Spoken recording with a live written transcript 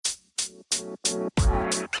Welcome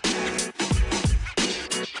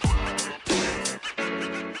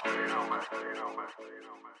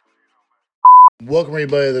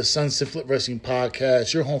everybody to the Sunset Flip Wrestling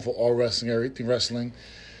Podcast. Your home for all wrestling, everything wrestling.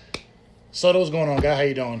 So what's going on, guy? How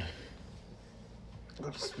you doing?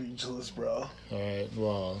 I'm speechless, bro. All right.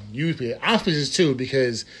 Well, I'm speechless too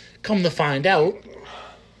because come to find out,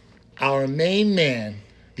 our main man,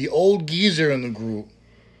 the old geezer in the group,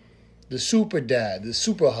 the super dad, the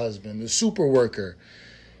super husband, the super worker,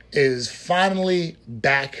 is finally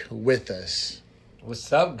back with us.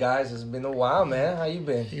 What's up, guys? It's been a while, man. How you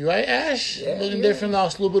been? You right, Ash? Yeah, looking different,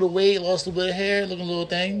 lost a little bit of weight, lost a little bit of hair, looking a little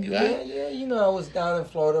thing. You right? Yeah. You know, I was down in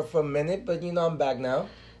Florida for a minute, but you know, I'm back now.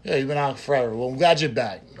 Yeah, you've been out forever. Well, I'm glad you're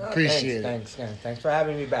back. Appreciate it. Thanks for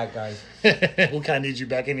having me back, guys. We kind of need you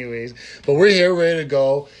back anyways. But we're here, ready to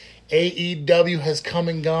go. AEW has come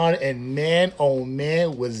and gone, and man, oh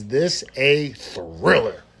man, was this a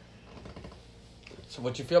thriller. So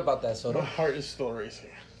what you feel about that, Soto? My heart is still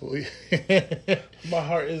racing. My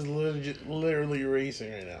heart is literally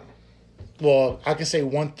racing right now. Well, I can say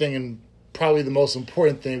one thing, and probably the most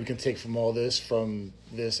important thing we can take from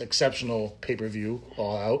this exceptional pay-per-view,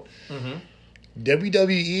 All Out. Mm-hmm.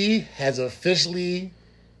 WWE has officially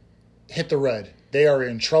hit the red. They are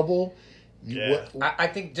in trouble. Yeah. I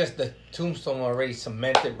think just the tombstone already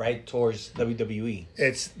cemented right towards WWE.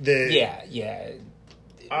 It's the... Yeah.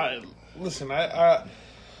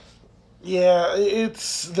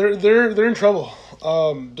 It's they're in trouble.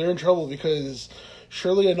 They're in trouble because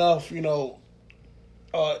surely enough, Dynamite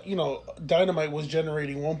was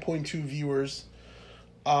generating 1.2 viewers.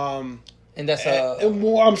 And that's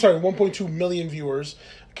I'm sorry, 1.2 million viewers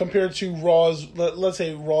compared to Raw's. Let's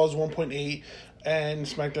say Raw's 1.8 and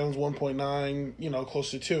SmackDown's 1.9. Close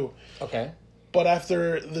to 2. Okay. But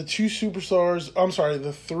after the three superstars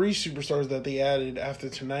that they added after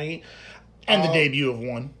tonight, and the debut of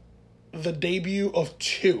one. The debut of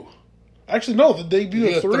 2. Actually, no, the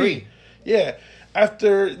debut of 3. 3. Yeah.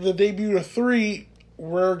 After the debut of 3,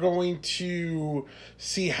 we're going to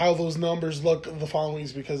see how those numbers look the following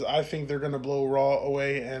weeks because I think they're going to blow Raw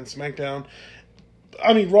away and SmackDown.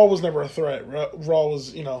 I mean, Raw was never a threat. Raw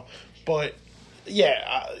was, but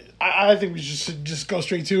yeah, I think we should just go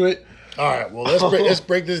straight to it. All right, well, let's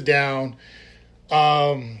break this down.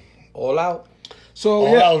 All Out. So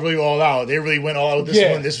All Out was really all out. They really went all out with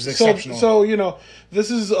this one. This was exceptional. So this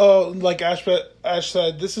is like Ash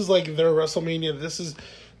said, this is like their WrestleMania. This is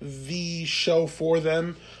the show for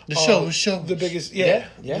them. The show. The biggest, Yeah,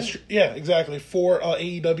 exactly, for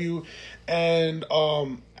AEW. And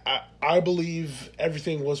I believe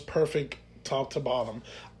everything was perfect top to bottom.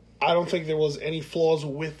 I don't think there was any flaws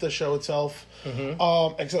with the show itself,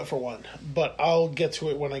 except for one. But I'll get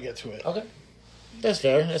to it when I get to it. Okay. That's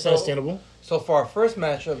fair. That's understandable. So for our first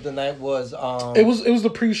match of the night was it was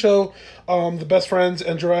the pre-show. The Best Friends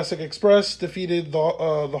and Jurassic Express defeated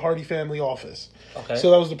the Hardy Family Office. Okay.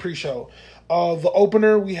 So that was the pre-show. The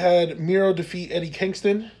opener we had Miro defeat Eddie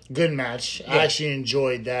Kingston. Good match. Yeah. I actually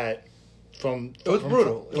enjoyed that. It was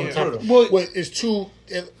brutal. Well, it's two.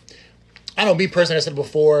 I don't know. Me personally, I said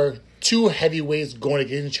before, two heavyweights going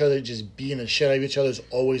against each other, just beating the shit out of each other is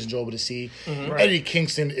always enjoyable to see. Mm-hmm. Right. Eddie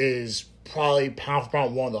Kingston is probably pound for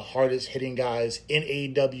pound one of the hardest hitting guys in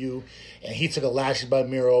AEW, and he took a lashing by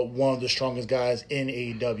Miro, one of the strongest guys in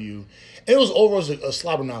AEW. And it was over as a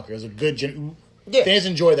slobber knocker. It was a good fans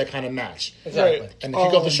enjoy that kind of match. Exactly. Right. And the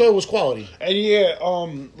kick off the show was quality.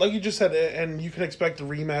 And like you just said, and you can expect a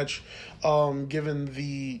rematch, given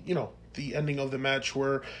the ending of the match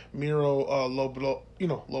where Miro low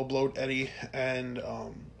blowed Eddie, and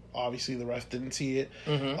obviously the ref didn't see it.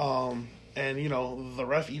 Mm-hmm. And, the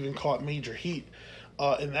ref even caught major heat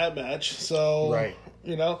in that match. So, right.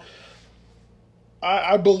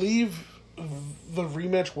 I believe the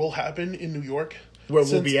rematch will happen in New York. Where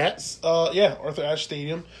we'll be at? Arthur Ashe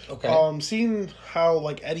Stadium. Okay. Seeing how,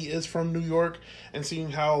 Eddie is from New York and seeing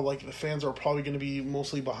how, the fans are probably going to be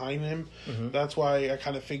mostly behind him, that's why I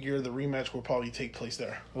kind of figure the rematch will probably take place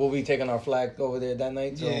there. We'll be taking our flag over there that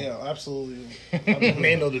night, so. Yeah, absolutely.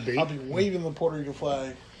 No debate. I'll be waving the Puerto Rican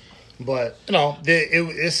flag. But,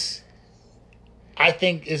 I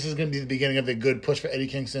think this is going to be the beginning of a good push for Eddie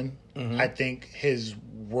Kingston. Mm-hmm. I think his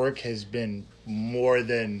work has been more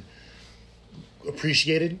than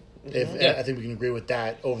appreciated. Mm-hmm. I think we can agree with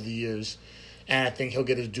that over the years. And I think he'll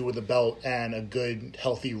get his due with the belt and a good,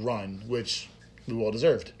 healthy run, which we well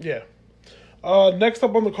deserved. Yeah. Next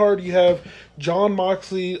up on the card, you have Jon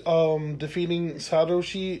Moxley defeating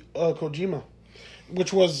Satoshi Kojima,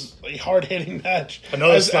 which was a hard-hitting match.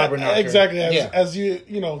 Another slobber knocker. Exactly, as you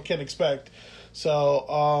can expect.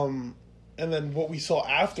 So, and then what we saw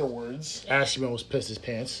afterwards. Ashman was pissed his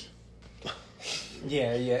pants.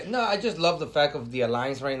 Yeah. No, I just love the fact of the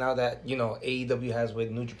alliance right now that, AEW has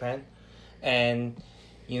with New Japan. And,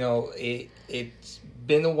 it's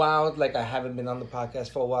been a while. Like, I haven't been on the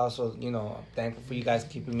podcast for a while. So, I'm thankful for you guys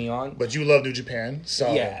keeping me on. But you love New Japan.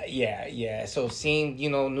 So Yeah. So, seeing,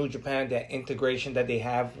 New Japan, that integration that they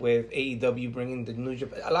have with AEW, bringing the New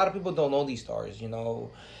Japan. A lot of people don't know these stars,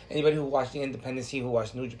 Anybody who watched the Independence, who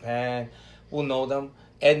watched New Japan, will know them.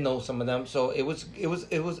 Ed knows some of them, so it was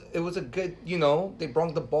a good, they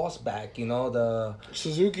brought the boss back, the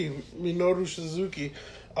Suzuki, Minoru Suzuki,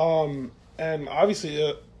 and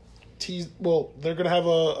obviously, they're gonna have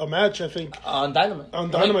a match, I think, on Dynamite.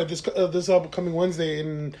 Right? This upcoming Wednesday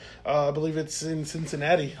in, I believe it's in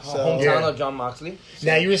Cincinnati, hometown of John Moxley. So.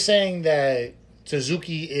 Now you were saying that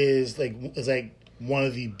Suzuki is like one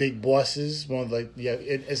of the big bosses, it's like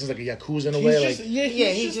a Yakuza in a way.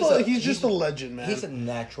 He's just a legend, man. He's a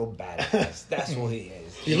natural badass. That's what he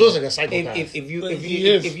is. He looks like a psychopath.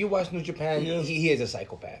 If you watch New Japan, he is a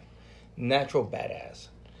psychopath, natural badass.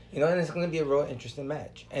 And it's going to be a real interesting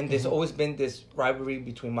match. And there's always been this rivalry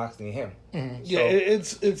between Moxley and him. Mm-hmm. Yeah,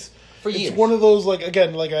 it's for years. It's one of those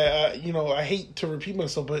I hate to repeat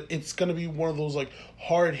myself, but it's going to be one of those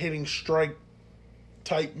hard hitting strike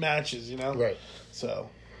type matches, Right. So,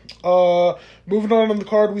 moving on the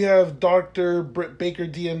card, we have Dr. Britt Baker,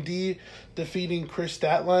 DMD, defeating Chris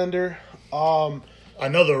Statlander.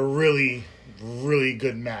 Another really, really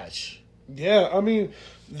good match. Yeah, I mean,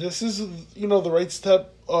 this is, the right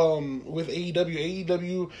step with AEW.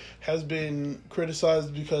 AEW has been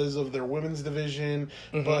criticized because of their women's division,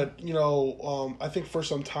 but, I think for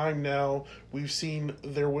some time now, we've seen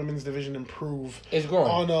their women's division improve. It's growing.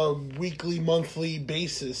 On a weekly, monthly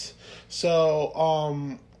basis. So,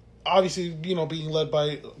 obviously, being led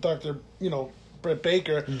by Dr., Britt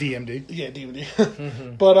Baker. DMD. Yeah,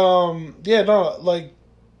 DMD. But,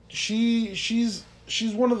 she's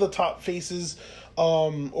one of the top faces,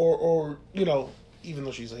 even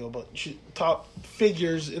though she's but top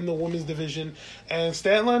figures in the women's division. And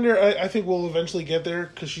Statlander, I think will eventually get there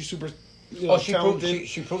because she's super talented.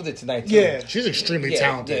 She proved it tonight, too. Yeah. She's extremely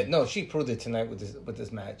talented. Yeah, no, she proved it tonight with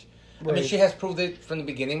this match. Right. I mean, she has proved it from the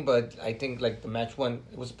beginning, but I think the match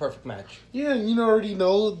it was a perfect match. Yeah, and already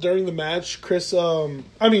know during the match, Britt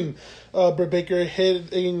Baker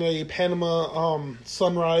hitting a Panama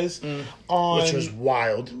Sunrise on, which was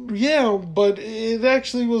wild. Yeah, but it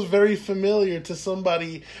actually was very familiar to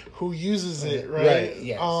somebody who uses it, right? Right.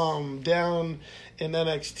 Yes. Down in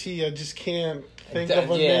NXT, I just can't think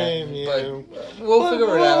of a name. But we'll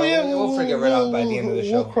figure it out. Yeah, we'll figure it out by the end of the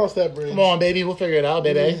show. We'll cross that bridge. Come on, baby. We'll figure it out,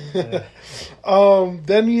 baby.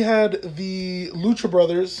 Then you had the Lucha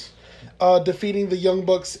Brothers defeating the Young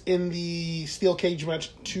Bucks in the steel cage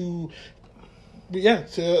match to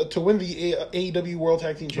win the AEW World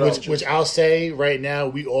Tag Team Championship. Which I'll say right now,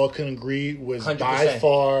 we all can agree was 100%. by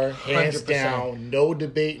far, hands 100%. down, no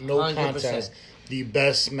debate, no 100%. contest, the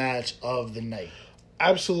best match of the night.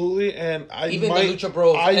 Absolutely, and the Lucha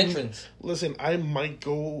Bros entrance. Listen, I might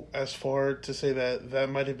go as far to say that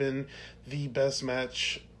might have been the best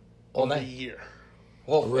match of the year.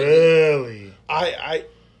 Well, and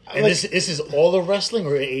this is all of wrestling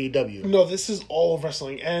or AEW? No, this is all of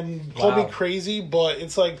wrestling. And call me crazy, but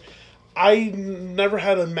it's I never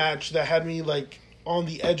had a match that had me on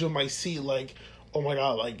the edge of my seat, oh my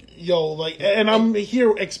god, and I'm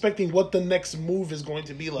here expecting what the next move is going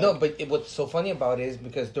to be like. No, but what's so funny about it is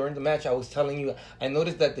because during the match, I was telling you, I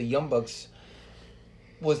noticed that the Young Bucks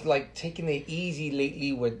was taking it easy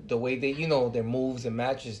lately with the way they, their moves and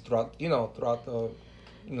matches throughout the,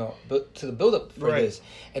 to the build up for this,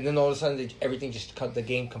 and then all of a sudden everything just the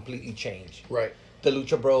game completely changed. Right. The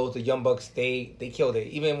Lucha Bros, the Young Bucks, they killed it.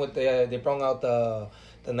 Even with they brought out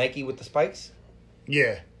the Nike with the spikes.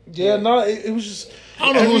 Yeah. Yeah, no, it was just.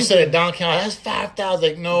 I don't know who said it. Don Count. That's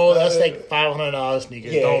 $5,000. No, that's $500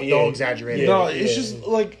 sneakers. Don't exaggerate it. No, it's just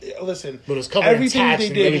listen. But it's covered in tax.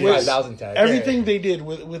 Everything they did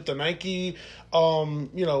with the Nike,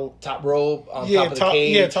 top rope on top of the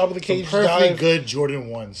cage. Yeah, top of the cage. Some perfectly good Jordan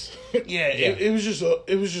 1s.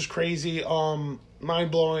 It was just crazy.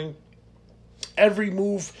 Mind blowing. Every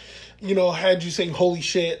move. Had you saying "holy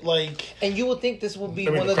shit," and you would think this would be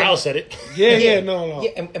one of the crowd said it. No.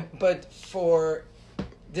 Yeah, but for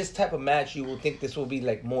this type of match, you would think this will be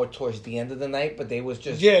more towards the end of the night, but they was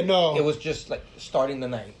just it was just starting the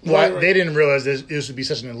night. Well, they didn't realize this would be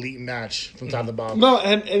such an elite match from top to bottom. No,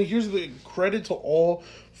 and here's the credit to all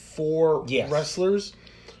four wrestlers.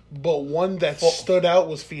 But one that stood out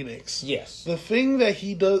was Phoenix. Yes, the thing that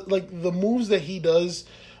he does, the moves that he does.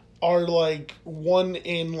 Are one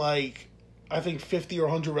in I think 50 or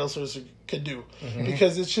 100 wrestlers could do.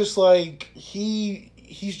 Because it's just like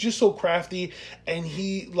he's just so crafty, and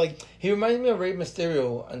he reminds me of Rey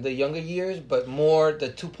Mysterio in the younger years, but more the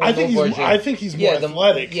 2.0 version. I think he's more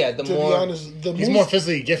athletic. Be honest, he's more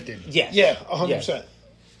physically gifted. Yes. Yeah, 100%.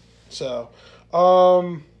 So,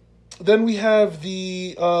 then we have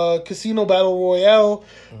the Casino Battle Royale,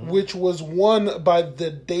 which was won by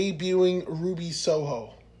the debuting Ruby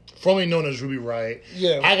Soho. Formerly known as Ruby Riott.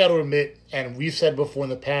 Yeah. I got to admit, and we've said before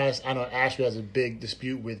in the past, I know Ashley has a big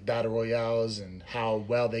dispute with Battle Royales and how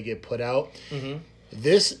well they get put out.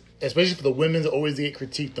 This, especially for the women, always get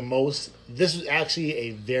critiqued the most. This was actually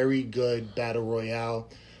a very good Battle Royale.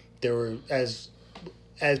 There were, as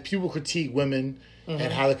people critique women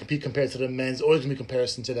and how they compete compared to the men's, always going to be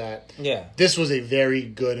comparison to that. Yeah. This was a very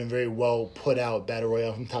good and very well put out Battle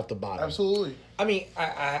Royale from top to bottom. Absolutely. I mean,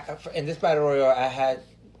 I in this Battle Royale, I had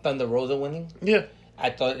Thunder Rosa winning. Yeah. I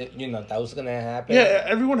thought that was gonna happen. Yeah,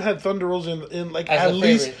 everyone had Thunder Rosa in like as at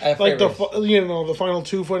least like the final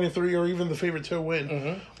 2, final 3, or even the favorite 2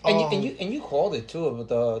 win. And you called it too,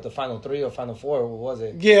 of the final 3 or final 4. What was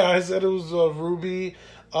it? Yeah, I said it was Ruby,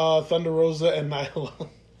 Thunder Rosa, and Nyla.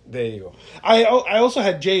 There you go. I also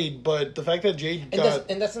had Jade, but the fact that Jade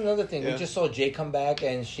that's another thing. We just saw Jade come back,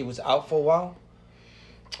 and she was out for a while.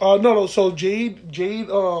 No. So Jade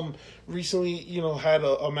recently, had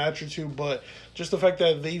a match or 2, but just the fact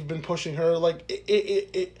that they've been pushing her, like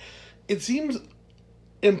it seems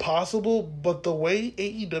impossible, but the way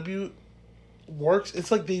AEW works,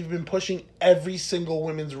 it's like they've been pushing every single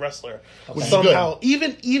women's wrestler somehow,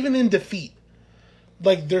 even in defeat.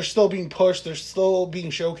 Like they're still being pushed, they're still being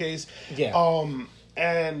showcased. Yeah.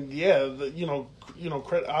 And yeah,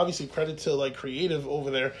 obviously credit to like creative over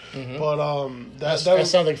there, but that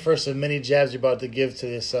sounds like first of many jabs you're about to give to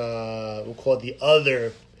this. We'll call it the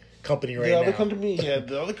other company right now.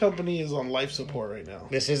 The other company is on life support right now.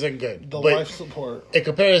 This isn't good. Life support. In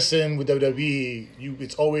comparison with WWE,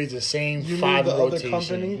 it's always the same 5 rotation. Other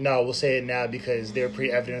company? No, we'll say it now because they're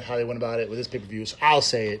pretty evident how they went about it with this pay-per-view. So I'll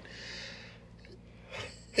say it.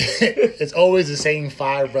 It's always the same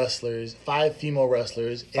 5 female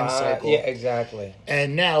wrestlers in cycle. Yeah, exactly.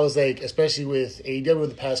 And now it's like, especially with AEW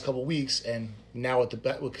the past couple of weeks, and now with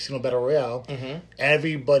Casino Battle Royale,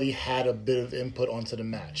 everybody had a bit of input onto the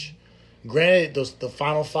match. Granted, the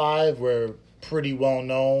final 5 were pretty well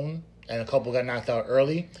known, and a couple got knocked out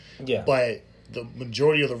early. Yeah, but the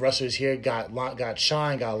majority of the wrestlers here got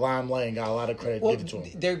shine, got limelight, and got a lot of credit given to them.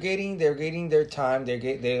 They're getting their time.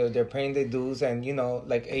 They're paying their dues, and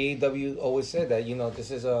like AEW always said that this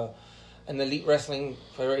is an elite wrestling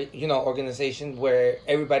organization where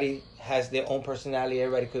everybody has their own personality.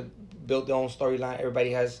 Everybody could build their own storyline.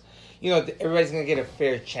 Everybody has. Everybody's gonna get a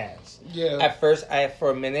fair chance. Yeah. At first, for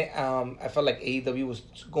a minute, I felt like AEW was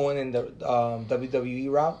going in the WWE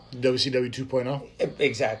route. WCW 2.0.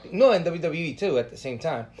 Exactly. No, and WWE too at the same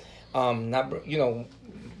time. Not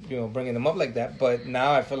bringing them up like that, but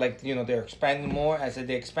now I feel like they're expanding more. As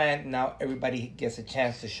they expand, now everybody gets a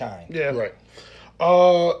chance to shine. Yeah. Right.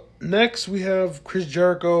 Next we have Chris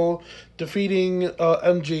Jericho defeating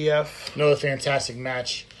MJF. Another fantastic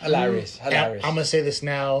match. Hilarious. I'm gonna say this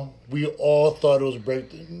now. We all thought it was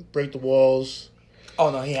break the walls.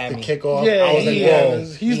 Oh no, he had the me. kickoff. Yeah, I was like, whoa.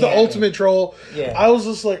 He's the ultimate troll. Yeah. I was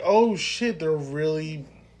just like, oh shit, they're really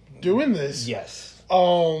doing this. Yes.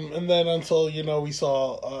 And then until we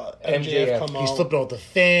saw MJF come out. He's flipping off the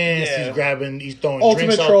fence. Yeah. He's throwing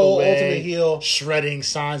ultimate drinks troll, out the way, ultimate heel, shredding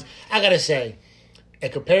signs. I gotta say,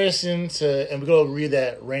 in comparison to, and we're gonna agree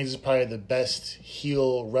that Reigns is probably the best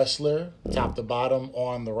heel wrestler, top to bottom,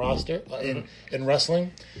 on the roster in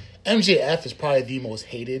wrestling. MJF is probably the most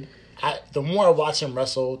hated. The more I watch him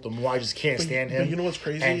wrestle, the more I just can't stand him. But you know what's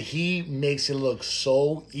crazy? And he makes it look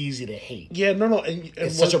so easy to hate. Yeah, no. And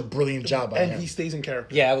it's such a brilliant job by him. And he stays in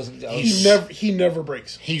character. Yeah, he never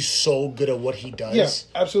breaks. He's so good at what he does. Yeah,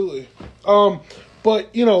 absolutely. But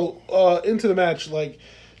into the match, like,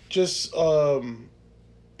 just MJF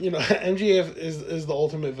is the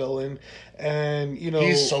ultimate villain, and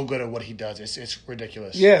he's so good at what he does. It's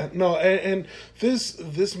ridiculous. Yeah, no, and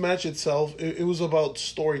this match itself, it was about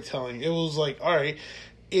storytelling. It was like, all right,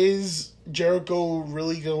 is Jericho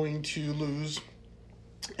really going to lose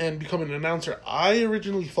and become an announcer? I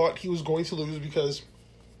originally thought he was going to lose because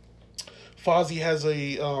Fozzy has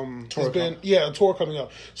a tour coming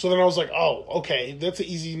up. So then I was like, oh, okay, that's an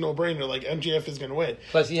easy no-brainer. Like, MJF is going to win.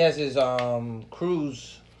 Plus, he has his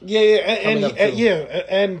cruise.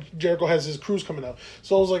 And Jericho has his cruise coming out.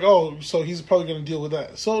 So I was like, oh, so he's probably going to deal with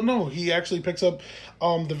that. So no, he actually picks up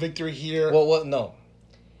the victory here. Well, no,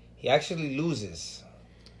 he actually loses,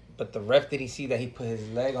 but the ref, did he see that he put his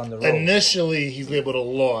leg on the rope? Initially, he's labeled a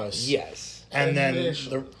loss. Yes. And then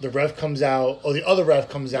the ref comes out, or the other ref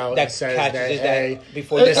comes out and says that, hey,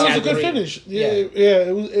 before it was a good finish. Yeah,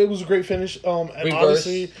 it was a great finish. And Reverse.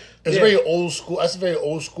 Obviously, it's very old school. That's a very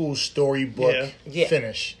old school storybook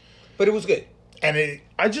finish. But it was good. And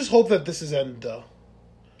I just hope that this is ended though.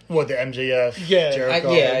 What, the MJF? Yeah,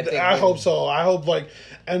 Jericho? I hope so. I hope like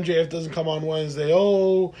MJF doesn't come on Wednesday.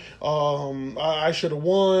 I should have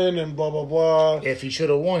won and blah blah blah. If he should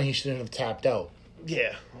have won, he shouldn't have tapped out.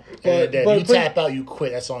 Yeah, but if you tap out, you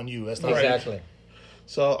quit. That's on you. That's not exactly. Right.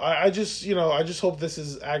 So I just hope this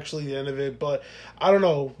is actually the end of it. But I don't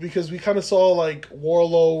know, because we kind of saw like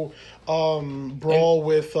Warlow brawl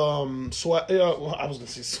with Sweat. I was gonna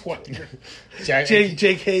say Swagger.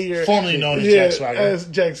 Jake Hager, formerly known as Jack Swagger. As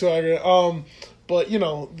Jack Swagger. But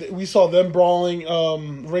we saw them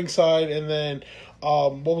brawling ringside, and then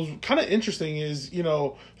what was kind of interesting is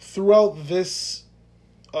throughout this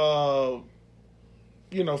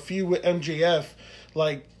feud with MJF,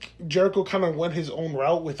 like Jericho kind of went his own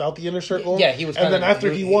route without the Inner Circle. Yeah, he was. And then after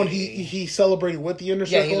he won, he celebrated with the Inner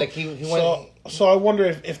Circle. He went. So I wonder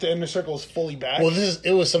if the Inner Circle is fully back. Well,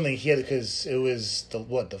 it was something he had, because it was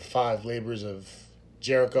the 5 labors of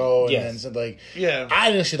Jericho, and then something like. Yeah.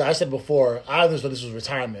 I said before, I understood this was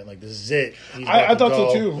retirement. Like, this is it. I thought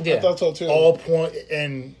so too. Yeah. I thought so too. All point,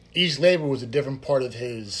 and each labor was a different part of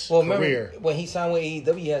his career. Remember, when he signed with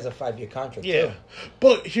AEW, he has a 5-year contract. Yeah, too.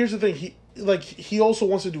 But here's the thing: he also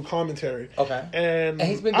wants to do commentary. Okay, and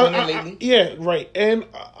he's been doing it lately. Yeah, right. And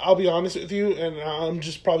I'll be honest with you, and I'm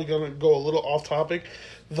just probably gonna go a little off topic.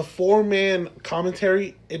 The 4-man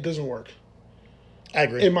commentary, it doesn't work. I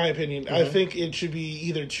agree. In my opinion, I think it should be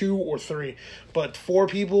either 2 or 3, but 4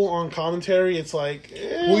 people on commentary, it's like.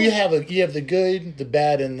 Well, you have the good, the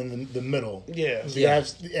bad, and then the middle. Yeah. So you have,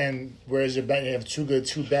 and whereas you have 2 good,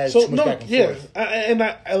 2 bad, so too much back and forth.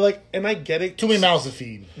 And I get it. Too many mouths to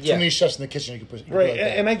feed. Too many chefs in the kitchen. You can put right, like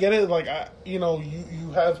and I get it. Like you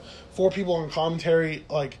have 4 people on commentary,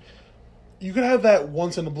 like. You could have that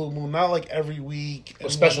once in a blue moon, not like every week. Or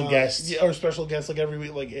special guests. Yeah, or special guests like every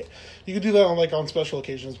week. Like you could do that on special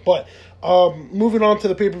occasions. But moving on to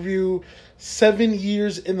the pay-per-view, 7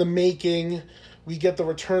 years in the making, we get the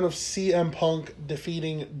return of CM Punk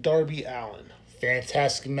defeating Darby Allin.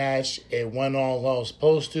 Fantastic match. It went on how it was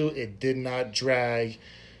supposed to. It did not drag.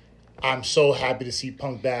 I'm so happy to see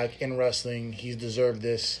Punk back in wrestling. He's deserved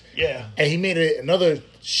this. Yeah. And he made it another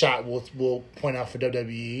shot we'll point out for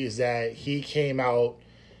WWE is that he came out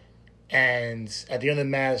and at the end of the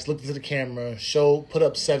match looked into the camera, put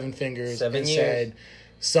up 7 fingers, said,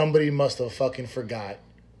 somebody must have fucking forgot,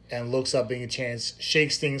 and looks up being a chance,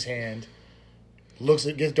 shakes Sting's hand,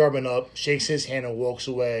 gets Darby up, shakes his hand and walks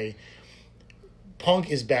away.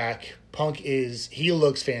 Punk is back. He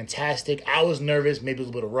looks fantastic. I was nervous, maybe a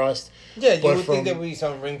little bit of rust. Yeah, you would think there would be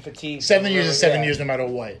some ring fatigue. 7 years is 7 years no matter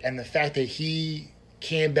what. And the fact that he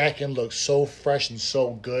came back and looked so fresh and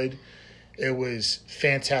so good, it was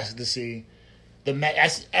fantastic to see. The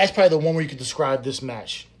match, that's probably the one where you could describe this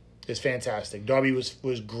match. It's fantastic. Darby was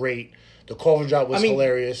great. The coffin drop was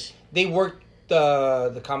hilarious. They worked,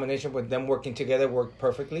 the combination with them working together worked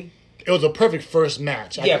perfectly. It was a perfect first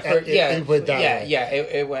match. It went down.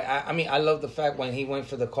 It went. I love the fact when he went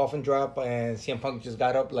for the coffin drop and CM Punk just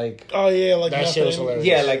got up like. Oh yeah, like that shit was hilarious.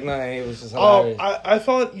 Yeah, like no, it was just hilarious. I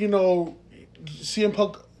thought CM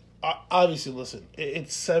Punk. Obviously, listen,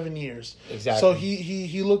 it's 7 years. Exactly. So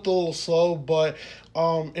he looked a little slow, but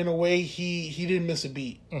in a way he didn't miss a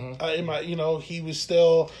beat. Mm-hmm. He was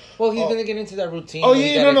still. Well, he's gonna get into that routine. Oh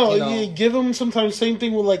yeah, You give him sometimes. Same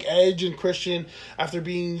thing with like Edge and Christian after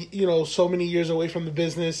being so many years away from the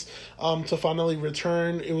business, to finally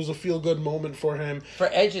return. It was a feel good moment for him. For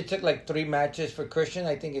Edge, it took like 3 matches. For Christian,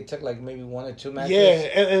 I think it took like maybe 1 or 2 matches.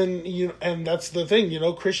 Yeah, and that's the thing.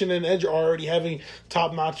 Christian and Edge are already having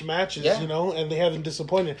top notch matches. Yeah. And they haven't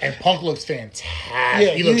disappointed. And Punk looks fantastic.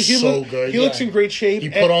 Yeah, he looks so good. He looks in great shape. He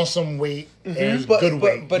put on some weight. And good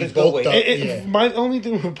weight. But it's good weight. My only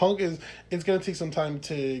thing with Punk is it's going to take some time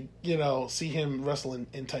to, see him wrestle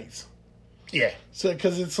in tights. Yeah. So,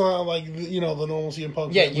 because it's not like, the normal CM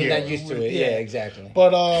Punk. Yeah, you're not used to it. Yeah, exactly.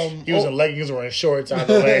 But, he was in leggings or in shorts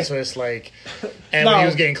either way, so it's like, and when he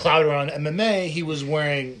was getting clouded on MMA, he was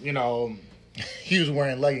wearing,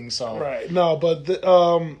 leggings, so. Right. No, but,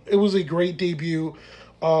 it was a great debut.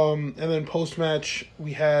 And then post-match,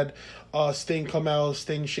 we had Sting come out.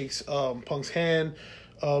 Sting shakes Punk's hand,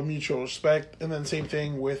 mutual respect. And then same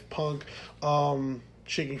thing with Punk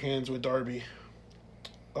shaking hands with Darby.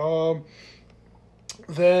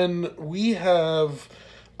 Then we have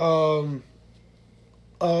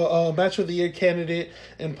match of the year candidate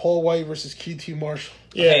and Paul White versus QT Marshall.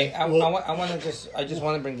 Yeah, okay, I just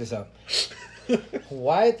want to bring this up.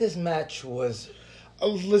 Why this match was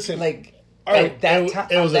listen like at that time?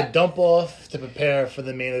 It was a dump off to prepare for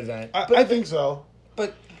the main event. I think so.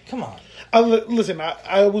 But come on. Listen,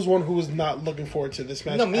 I was one who was not looking forward to this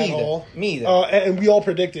match at all. Me either. And we all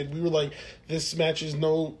predicted. We were like, this match is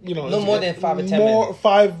no more than 5 or 10 minutes.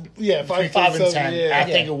 Five and 10. Yeah. I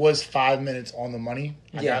think it was 5 minutes on the money.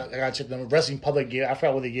 I got to check them. Wrestling Public gave. I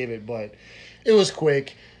forgot what they gave it, but it was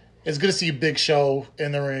quick. It's good to see Big Show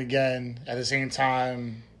in the ring again. At the same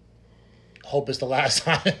time, hope it's the last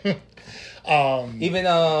time.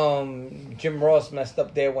 Even Jim Ross messed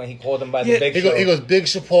up there when he called him by the Big Show. He goes Big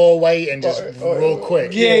Show, Paul White, and just real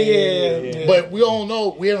quick. Yeah. But we all know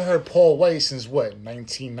we haven't heard Paul White since what,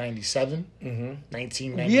 1997,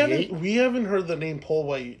 1998. We haven't heard the name Paul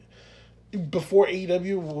White before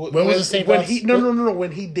AEW. When was the same? When he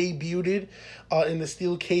when he debuted in the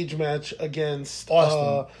steel cage match against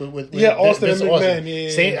Austin, Austin and McMahon.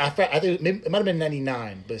 Yeah. I think it might have been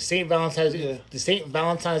 99, but St. Valentine's the St.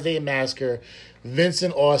 Valentine's Day Massacre, Vince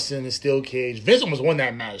and Austin the steel cage. Vince almost won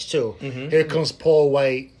that match too. Here comes Paul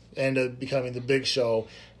White and becoming the Big Show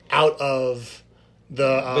out of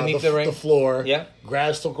the floor. Yeah,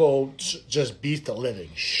 grabs Stone Cold, just beats the living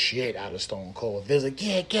shit out of Stone Cold. Vince's like,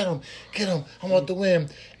 yeah, get him, I want to win,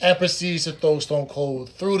 and proceeds to throw Stone Cold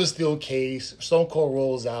through the steel case. Stone Cold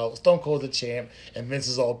rolls out. Stone Cold's the champ, and Vince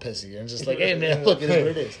is all pissy and just like, hey man, look, it is what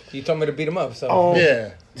it is. You told me to beat him up, so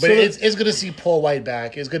yeah. But it's good to see Paul White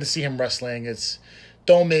back. It's good to see him wrestling.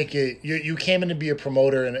 Don't make it. You came in to be a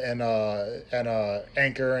promoter and a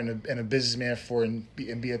anchor and a businessman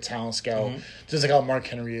and be a talent scout, just like how Mark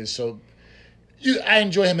Henry is. So, I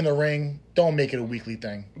enjoy him in the ring. Don't make it a weekly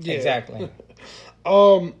thing. Yeah. Exactly.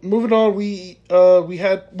 Moving on, we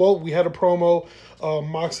had a promo.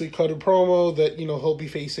 Moxley cut a promo that he'll be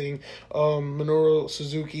facing Minoru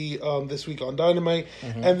Suzuki this week on Dynamite,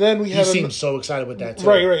 and then we had. He seems so excited with that too.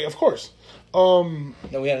 Right, of course. Then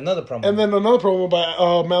we had another promo. And then another promo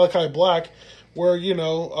by Malachi Black, where,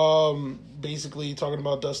 basically talking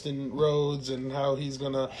about Dustin Rhodes and how he's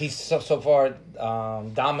gonna... He's so far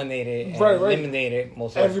dominated and eliminated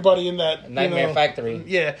most of everybody in that... Nightmare Factory.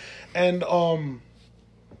 Yeah. And,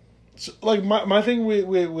 so, like, my thing with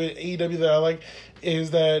AEW that I like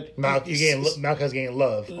is that... Malachi's getting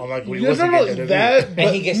love. I'm like, and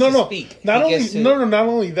he gets to speak. Not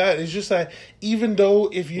only that, it's just that even though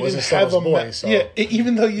if you didn't have a match... Yeah,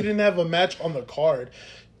 even though you didn't have a match on the card...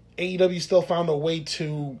 AEW still found a way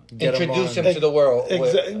to introduce him to the world.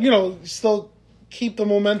 Still keep the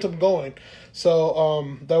momentum going.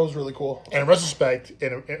 So that was really cool. And in retrospect,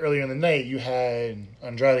 earlier in the night, you had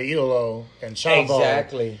Andrade Idolo and Chavo.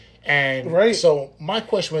 Exactly. And so my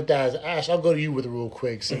question with that is, Ash, I'll go to you with it real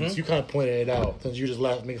quick since you kind of pointed it out. Since you just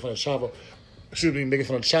making fun of Chavo. Should be making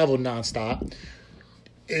fun of Chavo nonstop.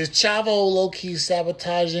 Is Chavo low-key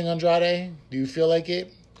sabotaging Andrade? Do you feel like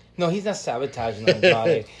it? No, he's not sabotaging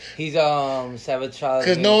Andrade. He's sabotaging.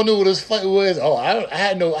 Because no one knew what his fight was. Oh, I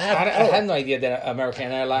had no idea that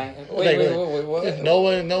American Airlines. Wait. No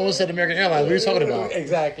one said American Airlines. What are you talking about?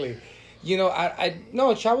 Exactly. No,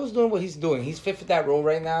 Chavo's doing what he's doing. He's fit for that role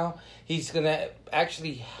right now. He's gonna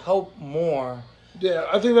actually help more. Yeah,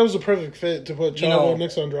 I think that was a perfect fit to put Chavo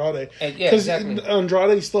next to Andrade. Because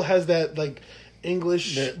Andrade still has that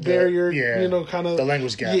English barrier, kind of the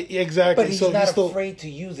language gap. Yeah, exactly. But he's not afraid to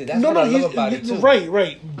use it. That's what I love about it too.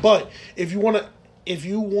 Right. But if you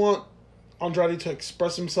want Andrade to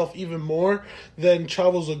express himself even more, then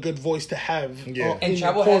Chavo's a good voice to have. Yeah, and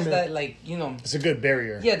Chavo has that it's a good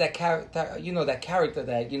barrier. Yeah, that character. That character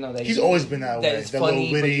that he's always been that way. That is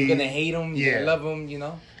funny, but you're gonna hate him. You're gonna love him.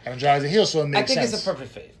 And Andrade's a heel, so it makes sense. I think it's a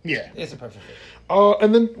perfect fit. Yeah, it's a perfect fit.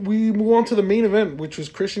 And then we move on to the main event, which was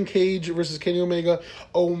Christian Cage versus Kenny Omega.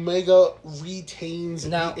 Omega retains the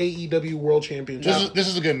AEW World Championship. This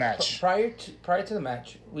is a good match. Prior to the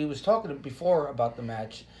match, we was talking before about the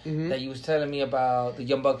match that you was telling me about the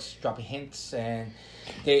Young Bucks dropping hints and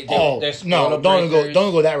they're don't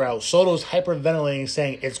go that route. Soto's hyperventilating,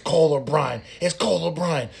 saying it's Cole or Bryan. It's Cole or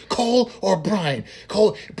Bryan. Cole or Bryan.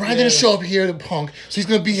 Bryan didn't show up here to Punk, so he's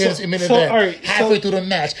gonna be here in a minute. Halfway through the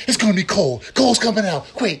match, it's gonna be Cole. Cole's coming out.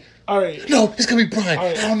 Wait. All right. No, it's gonna be Bryan.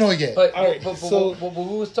 I don't know yet. But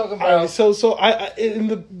we was talking about. So I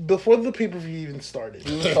before the pay-per-view even started,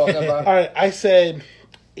 we was talking about. All right, I said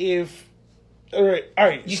if. All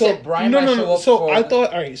right. You said Bryan might show up for I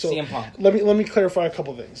thought. All right. So CM Punk. Let me clarify a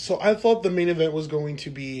couple things. So I thought the main event was going to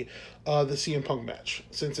be the CM Punk match,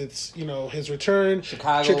 since it's his return.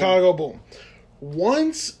 Chicago. Boom.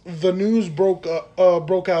 Once the news broke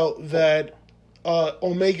out that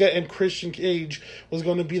Omega and Christian Cage was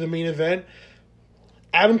going to be the main event,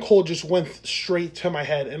 Adam Cole just went straight to my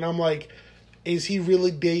head, and I'm like, is he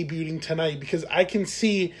really debuting tonight? Because I can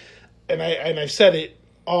see, and I've said it.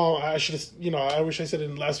 I should have, I wish I said it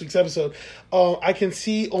in last week's episode. I can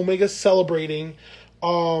see Omega celebrating,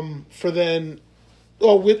 for then,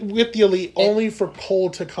 with the Elite, only for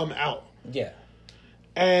Cole to come out. Yeah.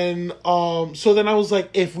 And so then I was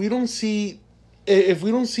like, if we don't see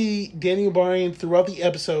Daniel Bryan throughout the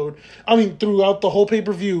episode, throughout the whole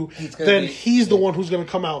pay-per-view, then he's the one who's going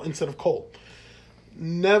to come out instead of Cole.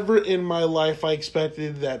 Never in my life I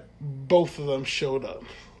expected that both of them showed up.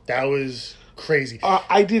 That was crazy.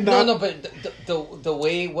 I did not. No, but the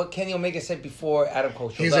way what Kenny Omega said before Adam Cole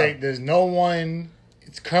showed He's up. like, there's no one.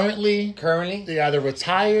 It's currently they either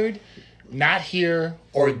retired, not here,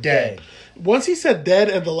 or dead. Once he said dead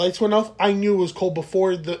and the lights went off, I knew it was Cole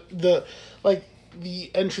before the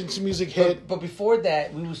entrance music hit. But before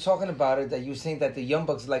that, we was talking about it, that you were saying that the Young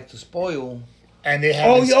Bucks like to spoil. And they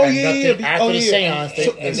have after the seance.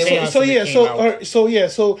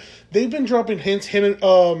 So they've been dropping hints,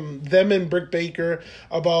 them and Britt Baker,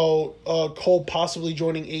 about Cole possibly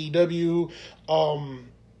joining AEW.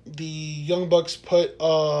 The Young Bucks put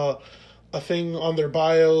a thing on their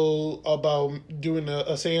bio about doing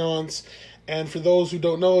a seance. And for those who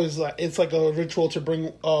don't know, it's like a ritual to bring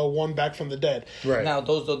one back from the dead. Right now,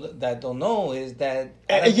 those that don't know is that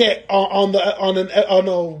on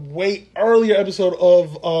a way earlier episode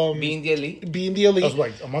of Being the Elite. That was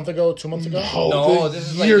like a month ago, 2 months ago. No, this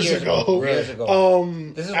is like years ago. Years ago.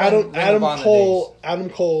 This is Adam Cole,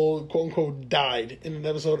 quote unquote, died in an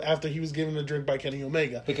episode after he was given a drink by Kenny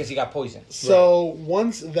Omega because he got poisoned. So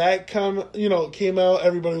once that came out,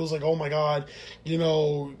 everybody was like, "Oh my god,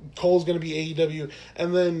 Cole's gonna be AEW,"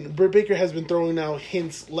 and then Britt Baker has been throwing out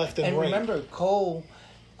hints left and right. And remember, Cole,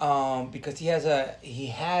 because he had an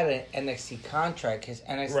NXT contract. His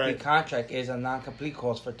NXT contract is a non-complete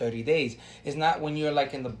clause for 30 days. It's not when you're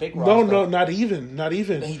like in the big roster. No, not even.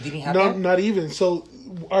 He didn't have that? Not even. So,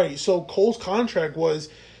 all right. So Cole's contract was.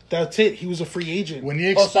 That's it. He was a free agent. When he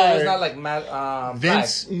expired, so it's not like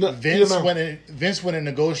Vince went and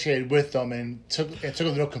negotiated with them and took a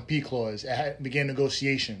no compete clause and began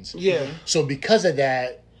negotiations. Yeah. So because of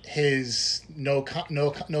that, his no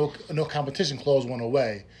competition clause went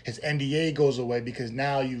away. His NDA goes away because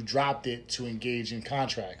now you've dropped it to engage in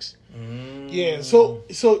contracts. Yeah. So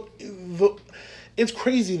it's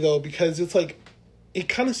crazy though, because it's like it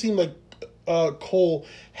kind of seemed like Cole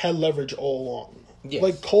had leverage all along. Yes.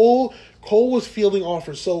 Like Cole was fielding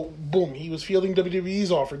offers. So boom, he was fielding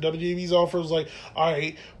WWE's offer. WWE's offer was like, all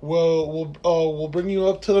right, we'll bring you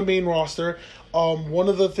up to the main roster. One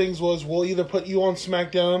of the things was we'll either put you on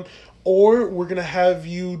SmackDown or we're gonna have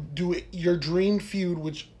you do your dream feud,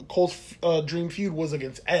 which Cole's dream feud was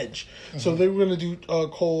against Edge. Mm-hmm. So they were gonna do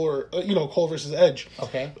Cole versus Edge.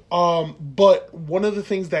 Okay. But one of the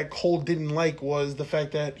things that Cole didn't like was the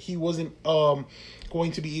fact that he wasn't going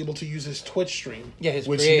to be able to use his Twitch stream. Yeah,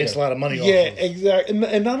 which he makes a lot of money off of. Yeah, exactly.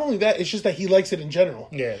 And not only that, it's just that he likes it in general.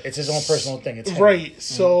 Yeah, it's his own personal thing. It's right. Mm-hmm.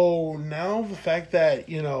 So now the fact that,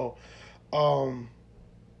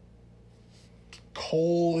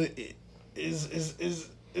 Cole is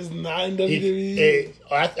not in WWE.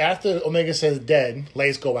 After Omega says dead,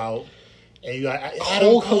 lights go out. And you got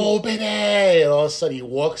Adam Cole, baby! And all of a sudden he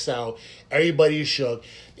walks out. Everybody's shook.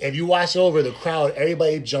 If you watch over the crowd,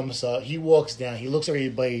 everybody jumps up. He walks down. He looks at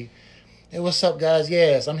everybody. Hey, what's up, guys?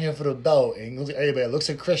 Yes, I'm here for the belt. And he looks at everybody. Looks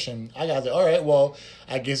at Christian. I got it. All right, well,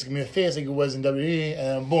 I guess give me a face like it was in WWE.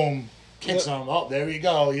 And boom, kicks him. Oh, there we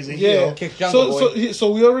go. He's a heel. Kick Jungle Boy. So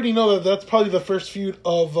we already know that that's probably the first feud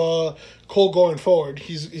of Cole going forward.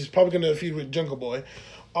 He's probably going to feud with Jungle Boy.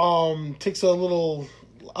 Takes a little...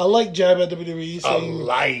 I like jab at WWE. So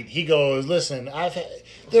He goes, listen,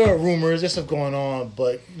 there are rumors, there's stuff going on,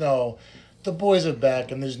 but no, the boys are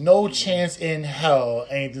back, and there's no chance in hell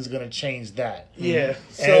anything's going to change that. Yeah.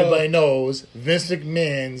 So, everybody knows Vince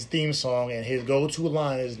McMahon's theme song and his go-to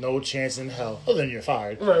line is no chance in hell. Other than you're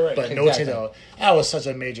fired. Right. But no chance in hell. That was such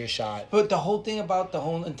a major shot. But the whole thing about the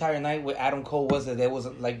whole entire night with Adam Cole was that there was,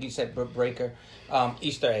 like you said, Britt Baker,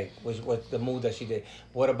 Easter egg, which was the move that she did.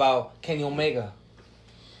 What about Kenny Omega?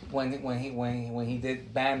 When he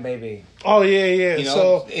did Bam Baby. Oh yeah.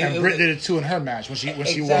 So and Britt did it too in her match when she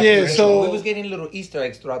walked. Yeah, so we was getting little Easter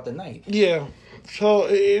eggs throughout the night. Yeah, so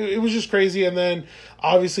it was just crazy, and then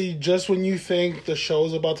obviously just when you think the show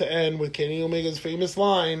is about to end with Kenny Omega's famous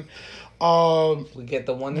line, we get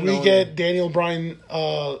the one. Get Daniel Bryan,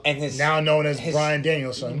 and his now known as Bryan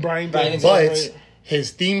Danielson. Bryan Danielson.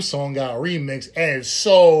 his theme song got remixed, and it's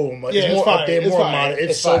so much. Yeah, it's more fire. updated, It's more fire. modern.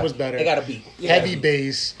 It's so fire. much better. It got a beat. Heavy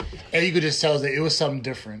bass, and you could just tell that it was something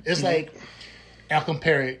different. It's like, I'll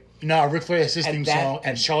compare it. You know, Ric Flair has his theme song,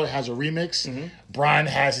 and Charlotte has a remix. Brian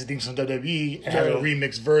has his theme song WWE, and has a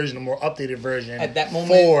remixed version, a more updated version At that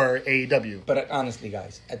moment, for AEW. But honestly,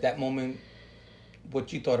 guys, at that moment,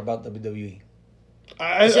 what you thought about WWE?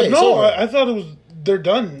 I thought it was they're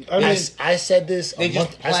done. I mean, I said this. They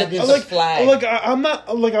just I said this. I'm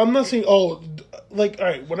not saying. Oh, like all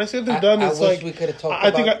right. When I say they're done, it's wish like we could have talked.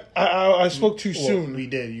 I think I spoke too soon. We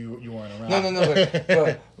did. You weren't around. No.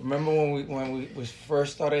 But remember when we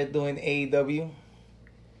first started doing AEW?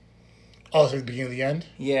 Oh, so the beginning of the end.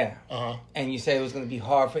 Yeah. Uh huh. And you said it was going to be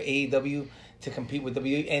hard for AEW to compete with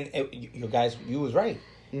WWE, and you was right.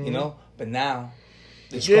 You know, but now.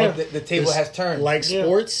 The table has turned. Like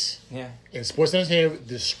sports, yeah. In sports entertainment,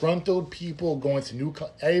 disgruntled people going to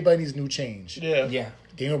everybody needs new change. Yeah.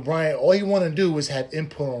 Daniel Bryan, all he wanted to do was have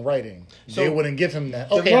input on writing. So, they wouldn't give him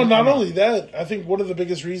that. Okay. No, not only that, I think one of the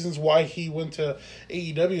biggest reasons why he went to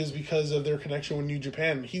AEW is because of their connection with New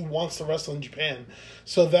Japan. He wants to wrestle in Japan,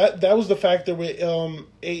 so that was the factor with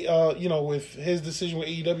with his decision with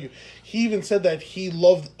AEW. He even said that he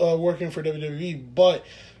loved working for WWE, but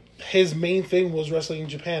his main thing was wrestling in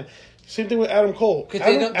Japan. Same thing with Adam Cole.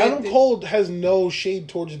 Adam Cole has no shade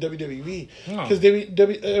towards WWE because they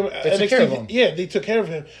took care of him. Yeah, they took care of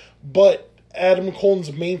him. But Adam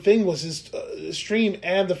Cole's main thing was his stream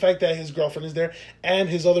and the fact that his girlfriend is there and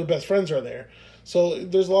his other best friends are there. So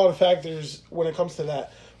there's a lot of factors when it comes to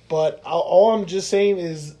that. But all I'm just saying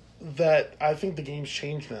is that I think the game's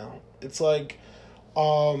changed now. It's like,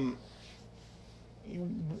 in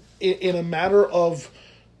a matter of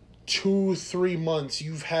 2-3 months,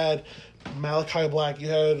 you've had Malachi Black, you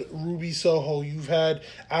had Ruby Soho, you've had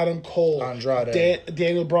Adam Cole, Andrade,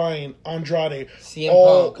 Daniel Bryan, Andrade,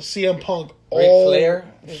 CM Punk, Ric Flair.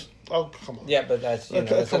 Oh, come on. Yeah, but that's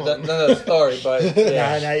that's another story. But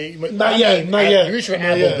yeah. Not yet. You're sure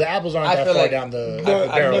the apples aren't that far down the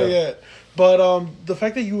barrel. Not yet. But the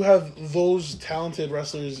fact that you have those talented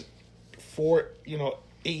wrestlers for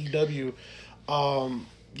AEW.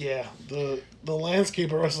 Yeah, the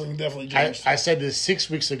landscape of wrestling definitely changed. I said this 6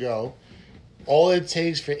 weeks ago. All it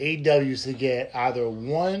takes for AEW is to get either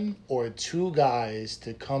 1 or 2 guys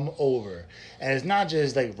to come over. And it's not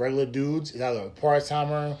just like regular dudes. It's either a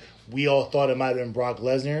part-timer. We all thought it might have been Brock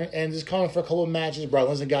Lesnar. And just coming for a couple of matches. Brock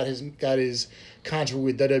Lesnar got his contract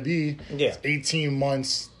with WWE. Yeah. 18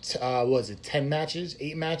 months, 10 matches?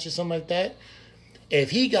 8 matches, something like that.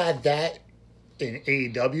 If he got that in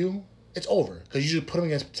AEW, it's over. Because you just put him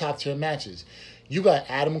against top-tier matches. You got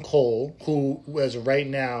Adam Cole, who, as of right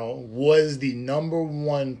now, was the number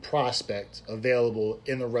 1 prospect available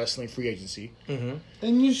in the wrestling free agency. Mm-hmm.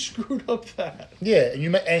 And you screwed up that. Yeah, he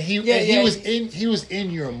was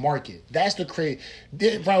in your market. That's the crazy.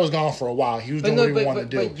 Brian was gone for a while. He was doing what he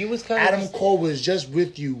wanted to do. But you was Adam Cole was just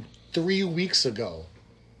with you 3 weeks ago,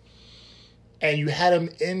 and you had him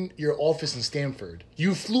in your office in Stamford.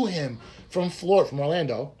 You flew him from Florida, from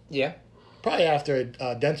Orlando. Yeah. Probably after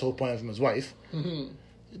a dental appointment from his wife,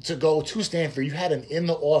 to go to Stanford. You had him in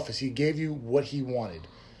the office. He gave you what he wanted,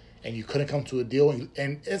 and you couldn't come to a deal. And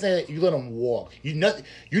it's like you let him walk. You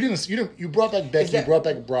brought back Becky, you brought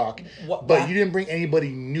back Brock, but you didn't bring anybody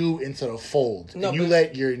new into the fold. No, and you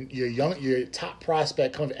let your top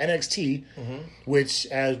prospect come to NXT, which,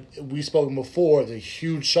 as we've spoken before, there's a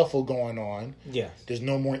huge shuffle going on. Yeah, there's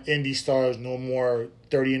no more indie stars, no more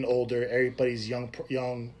 30 and older. Everybody's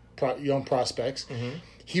young prospects.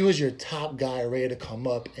 He was your top guy ready to come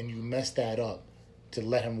up, and you messed that up to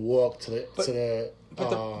let him walk to the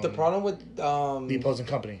problem with the opposing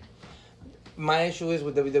company. My issue is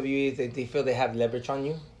with WWE is that they feel they have leverage on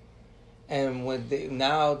you, and when they're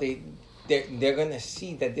gonna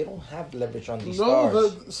see that they don't have leverage on these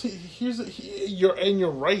stars.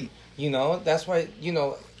 You're right. That's why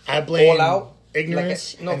I blame All Out.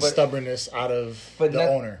 Ignorance and stubbornness out of the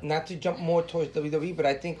owner. Not to jump more towards WWE, but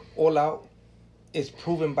I think All Out is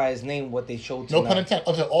proven by his name what they showed tonight. No pun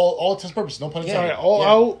intended. All intents and purposes. No pun intended. All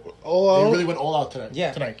out. They really went all out tonight.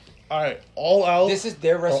 Yeah. Tonight. All right. All Out. This is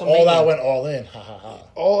their WrestleMania. All Out went all in. Ha ha ha.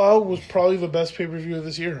 All Out was probably the best pay-per-view of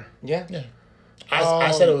this year. Yeah.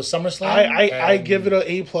 I said it was SummerSlam. I give it an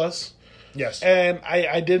A+. Yes. And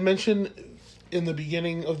I did mention in the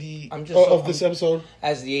beginning of this episode,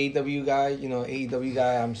 as the AEW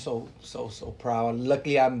guy, I'm so proud.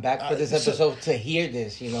 Luckily, I'm back for this episode to hear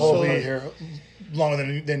this. Hopefully you're here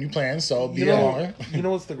longer than you planned, so be here longer. You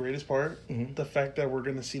know what's the greatest part? The fact that we're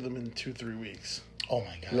going to see them in 2-3 weeks. Oh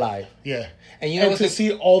my god! Live, yeah. And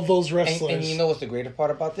see all those wrestlers. And you know what's the greatest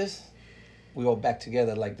part about this? we all back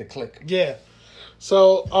together like the clique. Yeah.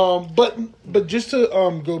 So, but just to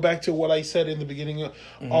go back to what I said in the beginning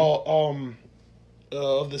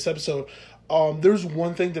of this episode, there's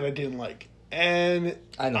one thing that I didn't like, and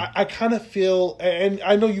I kind of feel, and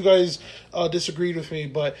I know you guys disagreed with me,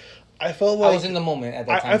 but I felt like I was in the moment at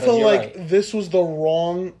that time. I felt like right. this was the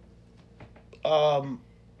wrong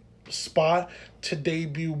spot to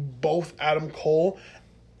debut both Adam Cole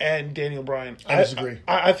and Daniel Bryan. I disagree.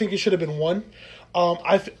 I think it should have been one.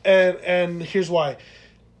 And here's why.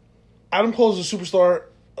 Adam Cole is a superstar,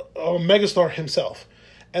 a megastar himself,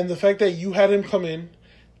 and the fact that you had him come in,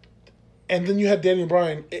 and then you had Daniel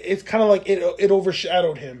Bryan, it's kind of like it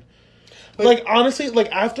overshadowed him. But, like honestly,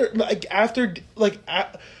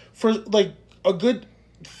 for like a good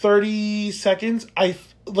 30 seconds,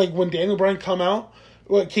 when Daniel Bryan came out,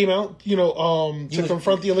 to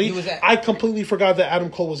confront the Elite, I completely forgot that Adam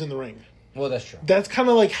Cole was in the ring. Well, that's true. That's kind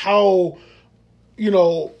of like how,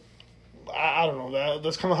 I don't know.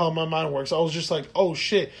 That's kind of how my mind works. I was just like, oh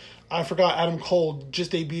shit, I forgot Adam Cole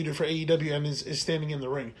just debuted for AEW and is standing in the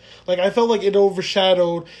ring. Like, I felt like it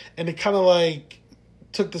overshadowed and it kind of like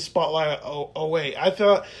took the spotlight away. I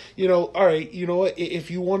thought, all right, you know what?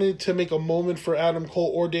 If you wanted to make a moment for Adam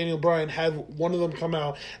Cole or Daniel Bryan, have one of them come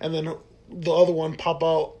out and then the other one pop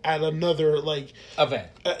out at another event.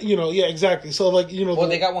 Yeah, exactly. So well,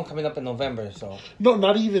 they got one coming up in November. So no,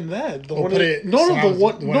 not even that. The one in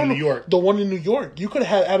New York. The one in New York. You could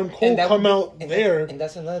have had Adam Cole come out there. And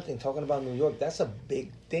that's another thing. Talking about New York, that's a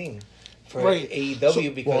big thing for right.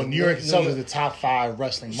 AEW because New York itself is the top 5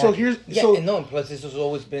 wrestling market. So here's and plus this has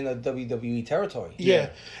always been a WWE territory.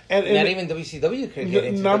 Yeah, and not even WCW could get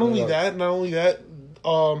into. Not only that.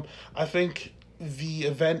 I think the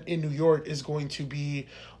event in New York is going to be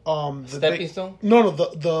the Stepping Stone?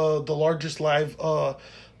 the largest live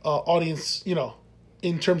audience,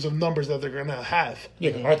 in terms of numbers that they're gonna have.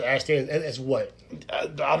 Yeah, hard to ask as what? I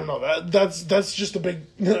don't know. That's just a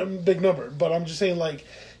big number. But I'm just saying, like,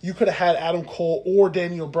 you could have had Adam Cole or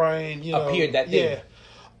Daniel Bryan, appeared that day.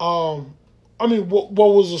 Yeah. I mean, what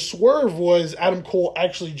was a swerve was Adam Cole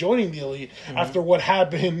actually joining the Elite after what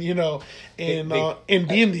happened, in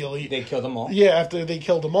being the Elite. They killed them all. Yeah, after they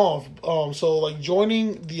killed them off. So like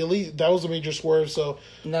joining the Elite, that was a major swerve. So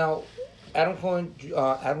now, Adam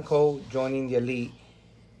Cole joining the Elite,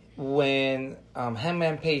 when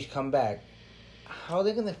Hangman Page come back, how are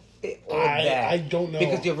they gonna fit all that? I don't know,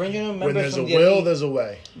 because the original members when there's from a the will, Elite, there's a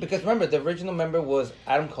way. Because remember, the original member was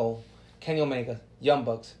Adam Cole, Kenny Omega, Young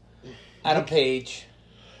Bucks, Adam Page,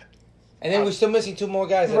 and then we're still missing 2 more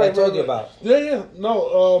guys that I told you about. Yeah,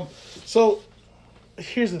 no. So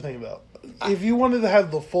here's the thing about if you wanted to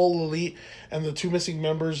have the full Elite and the 2 missing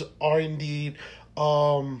members are indeed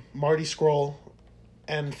Marty Scurll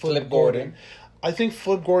and Flip Gordon. I think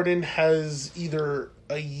Flip Gordon has either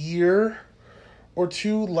a year or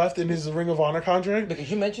 2 left in his Ring of Honor contract.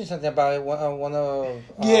 Because you mentioned something about it, one of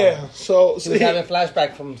so he was having a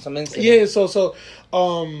flashback from some incident. Yeah, so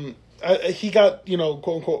he got, quote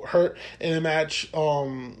unquote, hurt in a match,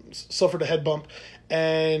 suffered a head bump,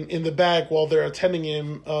 and in the back while they're attending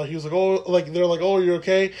him, he was like, they're like, oh, you're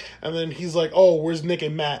okay? And then he's like, oh, where's Nick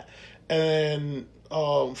and Matt? And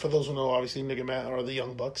for those who know, obviously Nick and Matt are the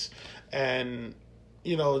Young Bucks, and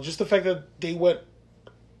just the fact that they went,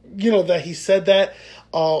 that he said that.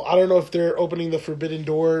 I don't know if they're opening the forbidden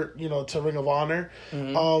door, to Ring of Honor.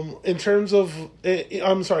 Mm-hmm. In terms of,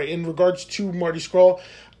 in regards to Marty Scurll,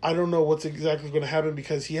 I don't know what's exactly going to happen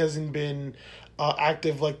because he hasn't been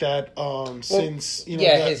active like that since his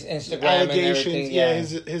Instagram allegations. And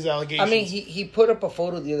everything, his allegations. I mean, he put up a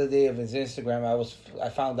photo the other day of his Instagram. I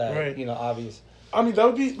found that obvious. I mean, that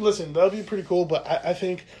would be pretty cool. But I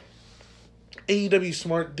think AEW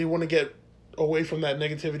smart. They want to get away from that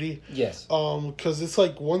negativity. Yes. Because it's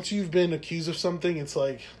like once you've been accused of something, it's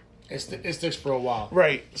like. It sticks for a while.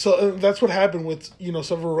 Right. So that's what happened with,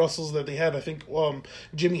 several wrestlers that they had. I think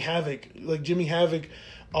Jimmy Havoc. Like, Jimmy Havoc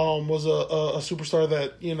was a superstar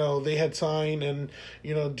that, they had signed and,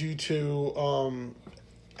 due to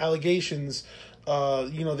allegations,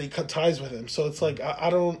 they cut ties with him. So it's like, I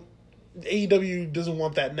don't... AEW doesn't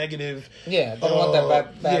want that negative... Yeah, they don't want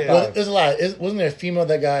that bad Well, there's a lot. Wasn't there a female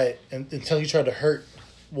that guy until he tried to hurt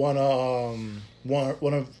one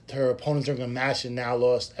of her opponents during a match and now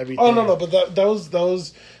lost everything? Oh no, but that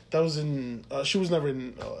was in. She was never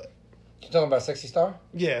in. You're talking about Sexy Star?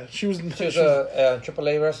 Yeah, she was. She was a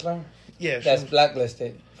AAA wrestler. Yeah, that's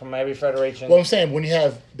blacklisted from every federation. Well, I'm saying when you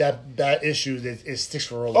have that issue, it sticks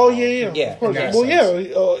for a while. Oh yeah, of course.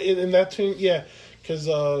 Well, sense. In that tune, yeah,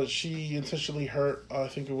 because she intentionally hurt. I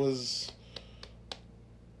think it was.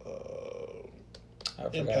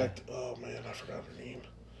 Impact. Oh man, I forgot her name.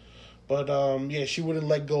 But yeah, she wouldn't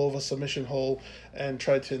let go of a submission hold and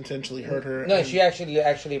tried to intentionally hurt her. No, she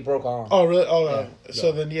actually broke her arm. Oh really? Oh,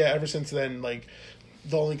 so then ever since then, like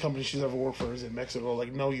the only company she's ever worked for is in Mexico.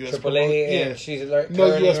 Like no U.S. AAA, she's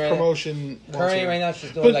no U.S. promotion. Currently, right now,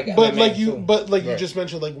 she's doing you just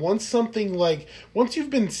mentioned, like once you've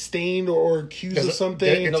been stained or accused of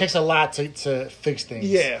something, it takes a lot to fix things.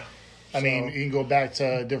 Yeah. I mean, you can go back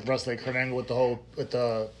to different wrestlers like Kurt Angle with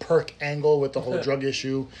the perk angle with the whole drug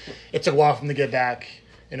issue. It took a while for him to get back.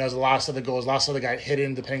 There's a lot of stuff that goes, a lot of stuff that got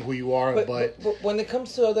hidden depending who you are. But when it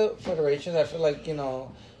comes to other federations, I feel like WWE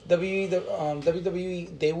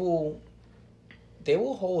they will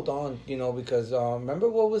hold on, because remember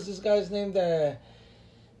what was this guy's name that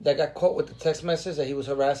got caught with the text message that he was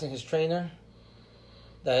harassing his trainer,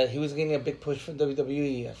 that he was getting a big push for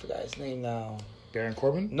WWE. I forgot his name now. Baron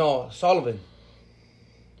Corbin? No, Sullivan.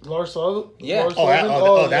 Lars Sullivan? Yeah.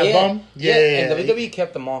 That bum? Yeah. And WWE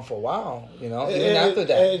kept him on for a while, even after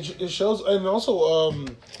that. It shows, and also...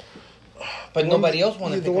 but nobody else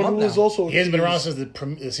wanted to pick him up now. He hasn't been around since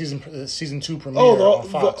the season 2 premiere on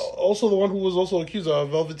Fox. Also the one who was also accused of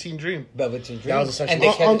Velveteen Dream. That was a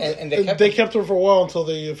sexual... And they kept her for a while until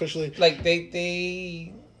they officially... Like,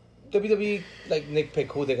 they WWE nitpick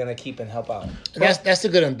who they're gonna keep and help out. That's the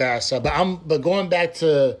good and bad side. But going back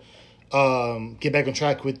to get back on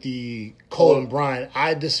track with the Cole and Bryan,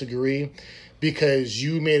 I disagree because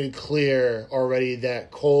you made it clear already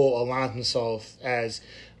that Cole aligned himself as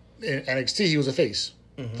in NXT he was a face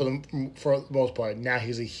for the most part. Now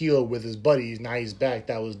he's a heel with his buddies. Now he's back.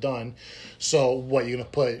 That was done. So what you're gonna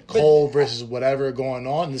put Cole versus whatever going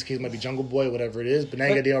on? In this case, it might be Jungle Boy, whatever it is. But now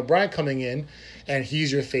you got Daniel Bryan coming in. And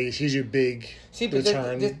he's your face. He's your big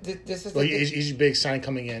return. This is he's your big sign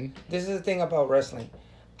coming in. This is the thing about wrestling.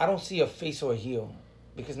 I don't see a face or a heel.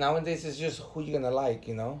 Because nowadays it's just who you're going to like,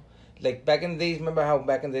 Like back in the days, remember how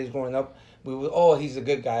back in the days growing up, we would, he's a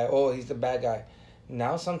good guy. Oh, he's the bad guy.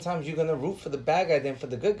 Now sometimes you're going to root for the bad guy than for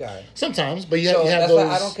the good guy. Sometimes, but you have that's those...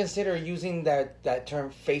 why I don't consider using that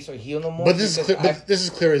term face or heel no more. But this is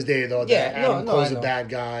clear as day, though, that Adam Cole's a bad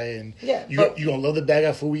guy. And you going to love the bad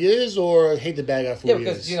guy for who he is or hate the bad guy for who he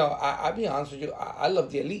is? Yeah, because, I'll be honest with you, I love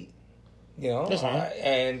the Elite. That's fine.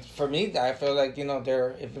 And for me, I feel like,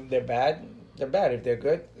 if they're bad... They're bad. If they're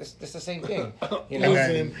good, it's the same thing. And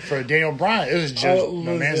then for Daniel Bryan, it was just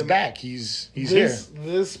my man's back. He's here.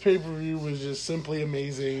 This pay-per-view was just simply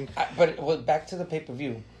amazing. But it was back to the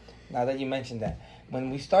pay-per-view. Now that you mentioned that,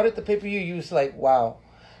 when we started the pay-per-view, you was like, "Wow."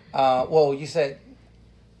 Well, you said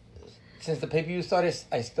since the pay-per-view started,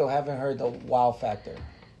 I still haven't heard the wow factor.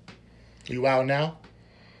 Are you out now?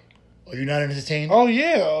 Are you not entertained? Oh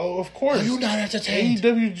yeah, of course. Are you not entertained?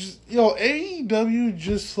 AEW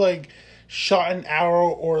just like shot an arrow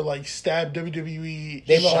or stabbed WWE.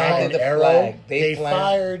 They shot an arrow. They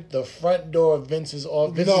fired the front door of Vince's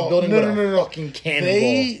office. Vince's building with a fucking cannonball.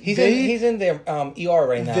 He's in their ER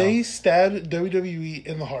right now. They stabbed WWE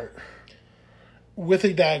in the heart with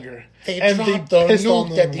a dagger. They dropped the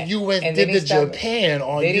nuke that the U.S. did to Japan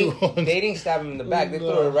on you. They didn't stab him in the back. They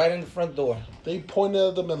threw it right in the front door. They pointed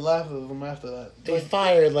at them and laughed at them after that. They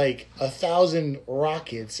fired 1,000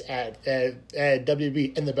 rockets at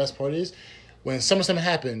WWE. And the best part is, when SummerSlam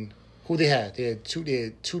happened, who they had? They had two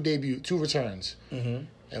returns. Mm-hmm.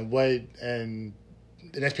 And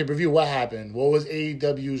the next pay-per-view, what happened? What was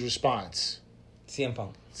AEW's response? CM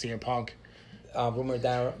Punk. Rumor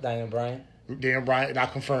Daniel Bryan. Daniel Bryan,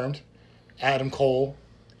 not confirmed. Adam Cole,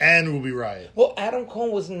 and Ruby Riott. Well, Adam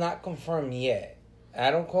Cole was not confirmed yet.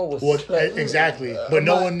 Adam Cole was... exactly. But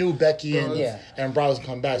no one knew Becky and Bryan was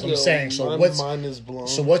coming back. So I'm saying, mind is blown.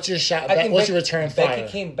 So what's your shot? What's your return fire?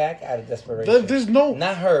 Becky came back out of desperation. There's no...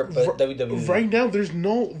 Not her, but WWE. Right now, there's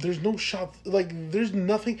no shot. There's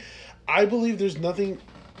nothing... I believe there's nothing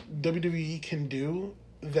WWE can do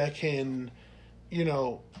that can,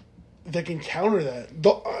 that can counter that.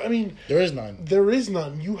 There is none. There is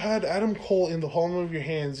none. You had Adam Cole in the palm of your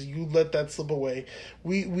hands. You let that slip away.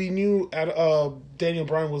 We knew Daniel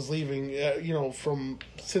Bryan was leaving,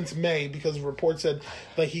 since May because reports said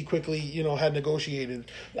he quickly, had negotiated.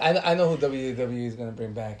 I know who WWE is going to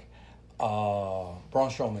bring back. Braun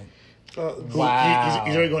Strowman. Wow.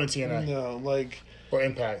 He's already going to TNA. No, Or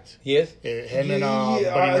Impact. He is? Him and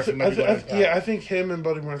Buddy Murphy might be going to Impact. Yeah, I think him and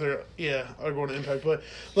Buddy Murphy are going to Impact.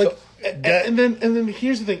 But and then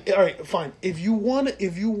here's the thing. All right, fine. If you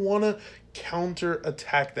wanna counter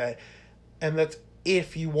attack that, and that's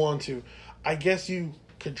if you want to, I guess you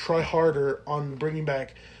could try harder on bringing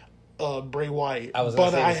back Bray Wyatt. I was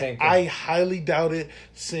going to say the same thing. I highly doubt it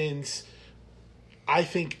since I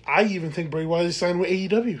even think Bray Wyatt is signed with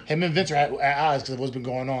AEW. Him and Vince are at odds because of what's been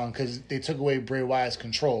going on because they took away Bray Wyatt's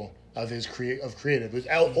control of his creative.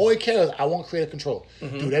 All he cares is, I want creative control.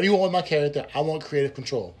 Mm-hmm. Do whatever you want with my character. I want creative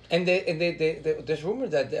control. And there's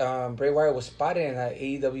rumors that Bray Wyatt was spotted in an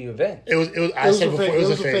AEW event. It was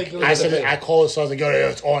a fake. I called it, so I was like, yo,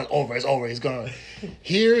 it's over. He's gonna.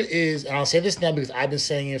 Here is, and I'll say this now because I've been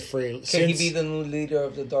saying it for. Can he be the new leader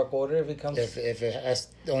of the Dark Order if it comes? If it has,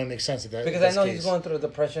 it only makes sense because I know he's going through the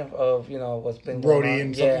depression of what's been Brody going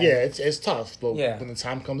on. and it's tough. But when the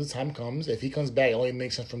time comes. If he comes back, it only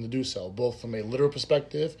makes sense for him to do so, both from a literal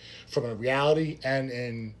perspective, from a reality, and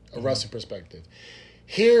in a wrestling perspective.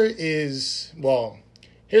 Here's what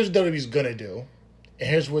WWE's gonna do, and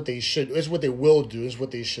here's what they should. Here's what they will do. Here's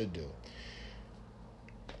what they should do.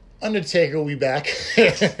 Undertaker will be back.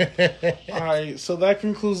 All right, so that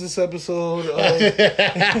concludes this episode.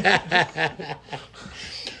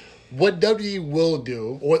 What WWE will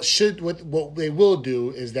do, what they will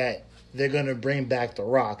do, is that they're gonna bring back The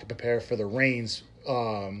Rock and prepare for the Reigns.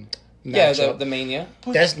 The Mania.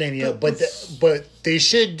 That's Mania, but they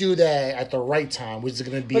should do that at the right time, which is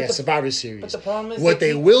going to be at Survivor Series. But the problem is what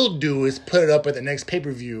they will do is put it up at the next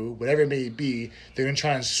pay-per-view, whatever it may be. They're going to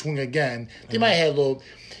try and swing again. They might have a little.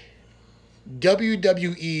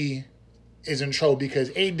 WWE is in trouble because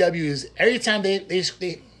AEW is every time they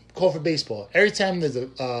call for baseball. Every time there's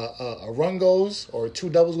a run goes or two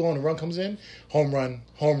doubles go and a run comes in, home run.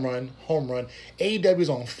 AEW is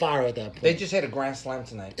on fire at that point. They just hit a grand slam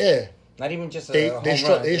tonight. Yeah. Not even just they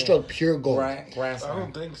struck pure gold. Grand slam. I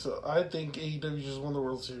don't think so. I think AEW just won the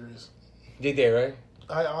World Series. They did, right?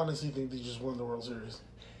 I honestly think they just won the World Series.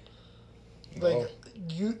 Like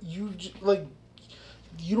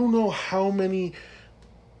you don't know how many.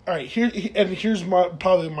 All right, here's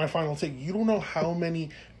probably my final take. You don't know how many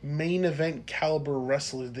main event caliber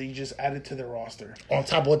wrestlers they just added to their roster on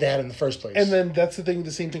top of what they had in the first place. And then that's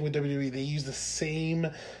the same thing with WWE. They use the same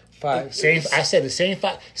five. I said the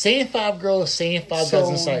same five girls, same five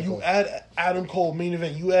dozen cycle. You add Adam Cole main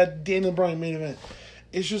event. You add Daniel Bryan main event.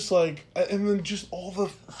 It's just like, and then just all the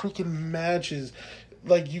freaking matches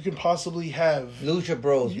like you can possibly have. Lucha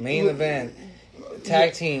Bros main event,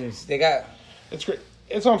 tag teams. They got. It's great.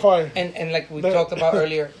 It's on fire. And like we talked about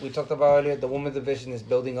earlier, the women's division is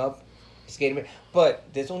building up. It's getting better. But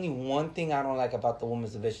there's only one thing I don't like about the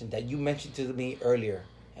women's division that you mentioned to me earlier,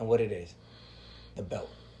 and what it is. The belt.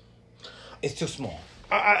 It's too small.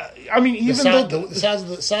 I mean, even the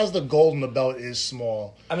size of the gold in the belt is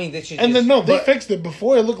small. I mean, they should. And then they fixed it.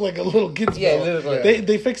 Before it looked like a little kid's belt.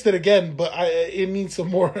 They fixed it again, but it needs some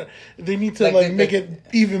more. They need to make it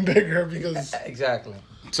even bigger because exactly.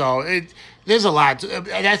 So there's a lot.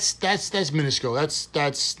 That's minuscule.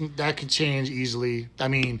 That could change easily. I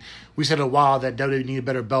mean, we said a while that WWE needed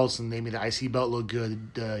better belts, and they made the IC belt look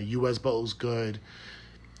good. The US belt looks good.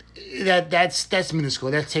 That's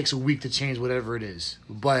minuscule. That takes a week to change whatever it is.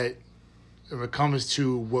 But when it comes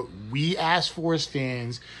to what we ask for as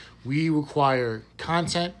fans, we require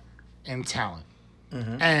content and talent,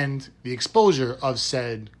 and the exposure of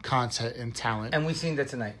said content and talent. And we've seen that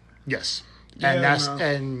tonight. Yes.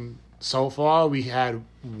 And so far we had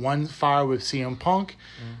one fire with CM Punk,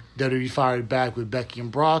 WWE fired back with Becky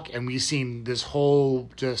and Brock, and we've seen this whole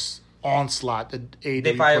just onslaught that AEW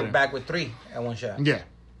they fired back with 3 at one shot. Yeah.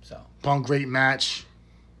 So Punk, great match.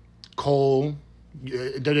 Cole,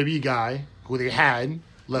 WWE guy who they had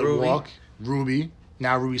let Ruby. Walk. Ruby,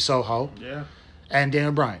 now Ruby Soho. Yeah. And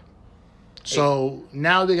Daniel Bryan. So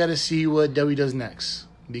now they got to see what WWE does next.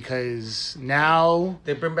 Because now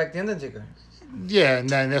they bring back the Undertaker. Yeah, and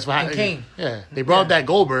then that's what happened. Kane. Yeah, they brought back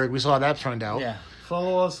Goldberg. We saw how that turned out. Yeah.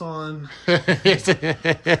 Follow us on.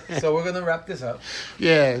 So we're gonna wrap this up.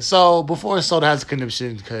 Yeah. So before Soto has a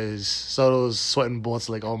conniption, because Soto's sweating bullets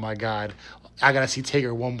like, oh my god, I gotta see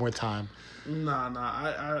Taker one more time.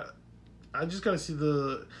 Nah. I just gotta see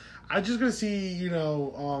the. I just gotta see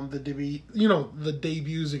the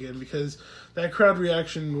debuts again because that crowd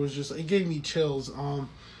reaction was just it gave me chills.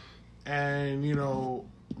 And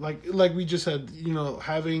like we just said,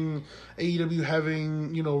 having AEW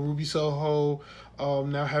having Ruby Soho,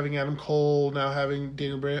 now having Adam Cole, now having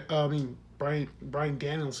Bryan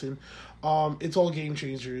Danielson, it's all game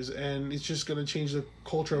changers, and it's just gonna change the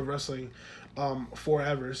culture of wrestling.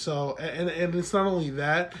 Forever. So and it's not only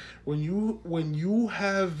that when you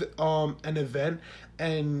have an event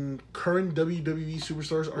and current WWE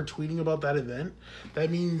superstars are tweeting about that event,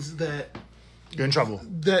 that means that you're in trouble.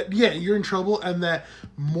 You're in trouble, and that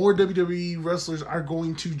more WWE wrestlers are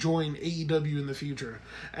going to join AEW in the future.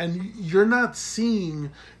 And you're not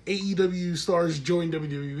seeing AEW stars join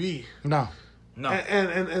WWE. No. No.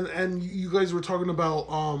 And you guys were talking about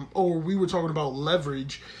or we were talking about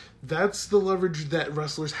leverage. That's the leverage that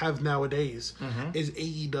wrestlers have nowadays is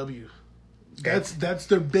AEW. That's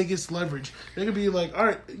their biggest leverage. They could be like, all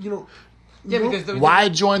right, because why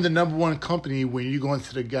join the number one company when you go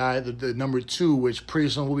into the number two, which pretty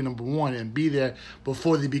soon will be number one, and be there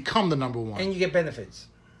before they become the number one? And you get benefits.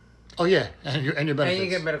 Oh yeah, and your benefits. And you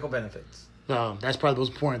get medical benefits. That's probably the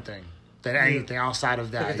most important thing than anything outside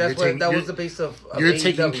of that. Because that was the base of you're AEW.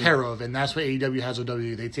 taken care of, and that's what AEW has with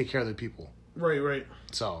WWE. They take care of their people. Right.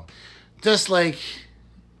 So, just like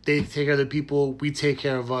they take care of the people, we take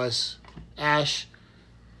care of us. Ash,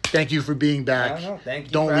 thank you for being back. Thank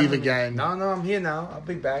you. Don't leave again. No, I'm here now. I'll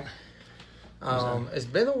be back. It's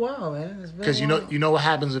been a while, man. Because you know what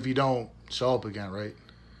happens if you don't show up again, right?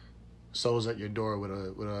 So's at your door with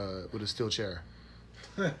a steel chair.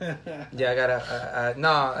 Yeah,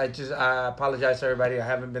 I apologize to everybody. I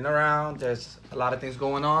haven't been around. There's a lot of things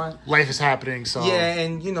going on. Life is happening, so yeah,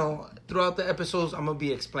 and throughout the episodes, I'm gonna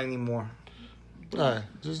be explaining more.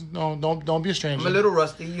 Just don't be a stranger. I'm a little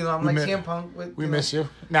rusty, I'm like CM Punk. We miss you.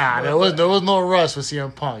 Nah, there was no rush with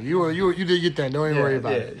CM Punk. You did your thing. Don't even worry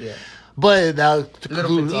about it. Yeah. But that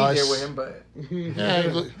concludes us. There with him, but yeah,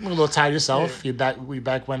 look a little tired yourself. Yeah. We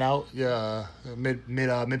back went out. Yeah, mid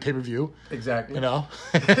pay per view. Exactly.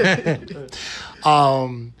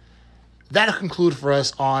 That'll conclude for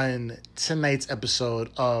us on tonight's episode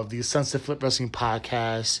of the Sunset Flip Wrestling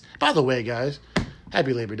Podcast. By the way, guys,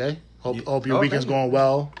 happy Labor Day. Hope your weekend's going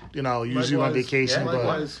well. Usually we're on vacation,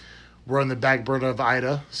 but we're on the back burner of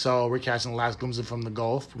Ida, so we're catching the last glimpses from the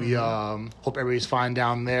Gulf. We hope everybody's fine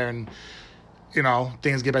down there, and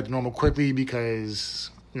things get back to normal quickly because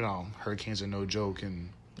hurricanes are no joke, and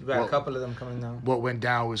you got a couple of them coming down. What went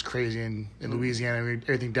down was crazy in Louisiana,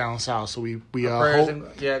 everything down south. So we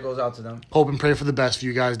it goes out to them. Hope and pray for the best for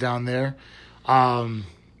you guys down there.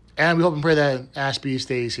 And we hope and pray that Ashby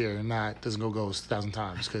stays here and doesn't go ghost 1,000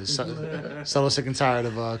 times because so sick and tired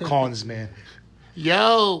of calling this man.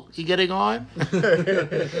 Yo, you getting on?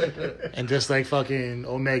 And just like fucking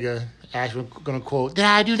Omega, Ash was gonna quote, "Did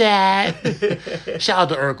I do that?" Shout out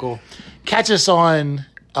to Urkel. Catch us on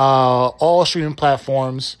all streaming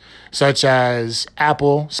platforms such as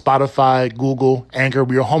Apple, Spotify, Google, Anchor.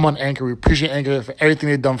 We are home on Anchor. We appreciate Anchor for everything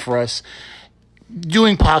they've done for us.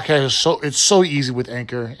 Doing podcasts it's so easy with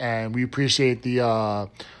Anchor, and we appreciate the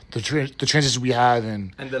transitions we have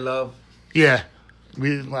and the love. Yeah,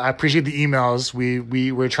 I appreciate the emails.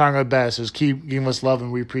 We're trying our best. Just keep giving us love,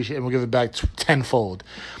 and we appreciate it. And we'll give it back tenfold.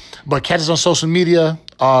 But catch us on social media,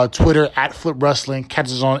 Twitter @Flip Wrestling. Catch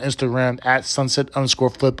us on Instagram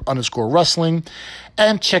 @Sunset_Flip_Wrestling,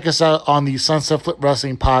 and check us out on the Sunset Flip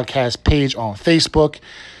Wrestling Podcast page on Facebook.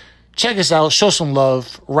 Check us out. Show some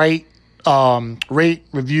love. Rate,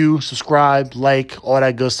 review, subscribe, like, all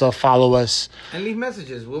that good stuff. Follow us. And leave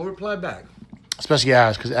messages. We'll reply back. Especially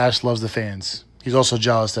Ash, because Ash loves the fans. He's also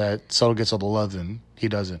jealous that Soto gets all the love and he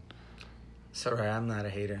doesn't. It's all right. I'm not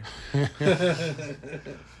a hater.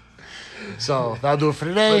 So, that'll do it for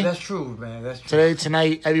today. But that's true, man. That's true. Today,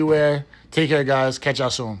 tonight, everywhere. Take care, guys. Catch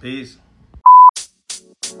y'all soon. Peace.